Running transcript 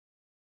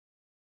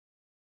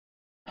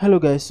Hello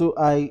guys, so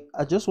I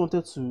just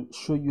wanted to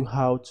show you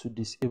how to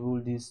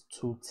disable this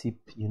tooltip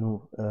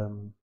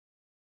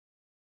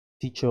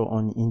feature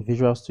on in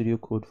Visual Studio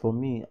Code. For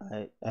me,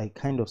 I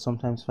kind of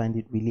sometimes find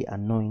it really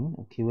annoying,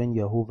 okay, when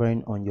you're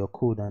hovering on your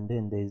code and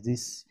then there's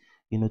this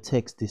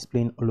text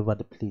displaying all over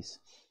the place.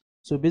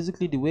 So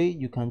basically the way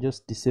you can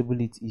just disable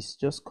it is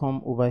just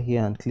come over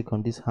here and click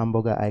on this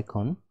hamburger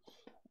icon,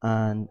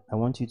 and I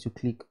want you to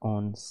click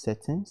on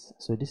settings.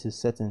 So this is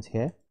settings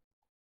here,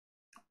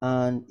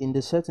 and in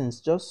the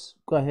settings just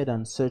go ahead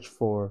and search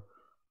for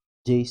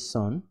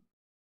JSON.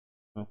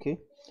 Okay,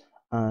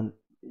 and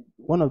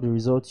one of the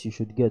results you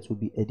should get will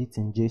be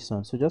editing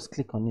JSON. So just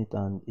click on it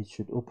and it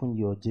should open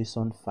your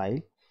JSON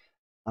file,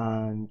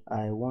 and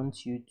I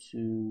want you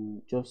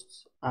to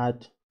just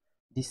add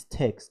this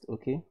text,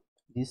 okay,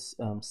 this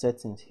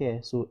settings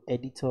here. So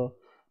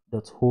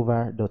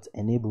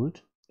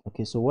editor.hover.enabled.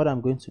 Okay, so what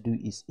I'm going to do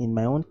is, in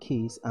my own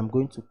case, I'm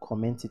going to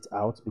comment it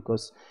out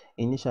because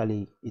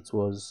initially it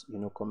was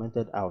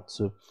commented out.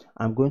 So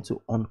I'm going to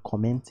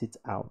uncomment it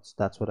out.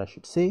 That's what I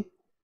should say.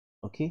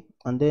 Okay,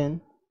 and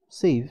then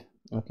save.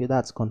 Okay,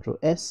 that's Control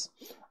S,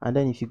 and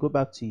then if you go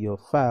back to your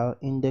file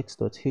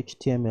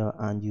index.html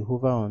and you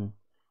hover on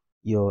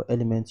your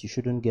elements, you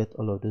shouldn't get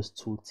all of those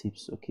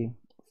tooltips. Okay,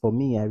 for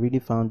me, I really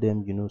found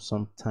them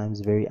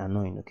sometimes very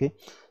annoying. Okay,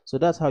 so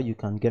that's how you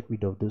can get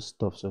rid of those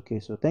stuffs. Okay,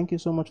 so thank you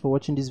so much for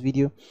watching this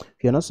video.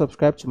 If you're not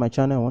subscribed to my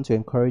channel, I want to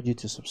encourage you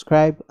to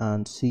subscribe,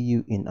 and see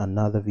you in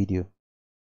another video.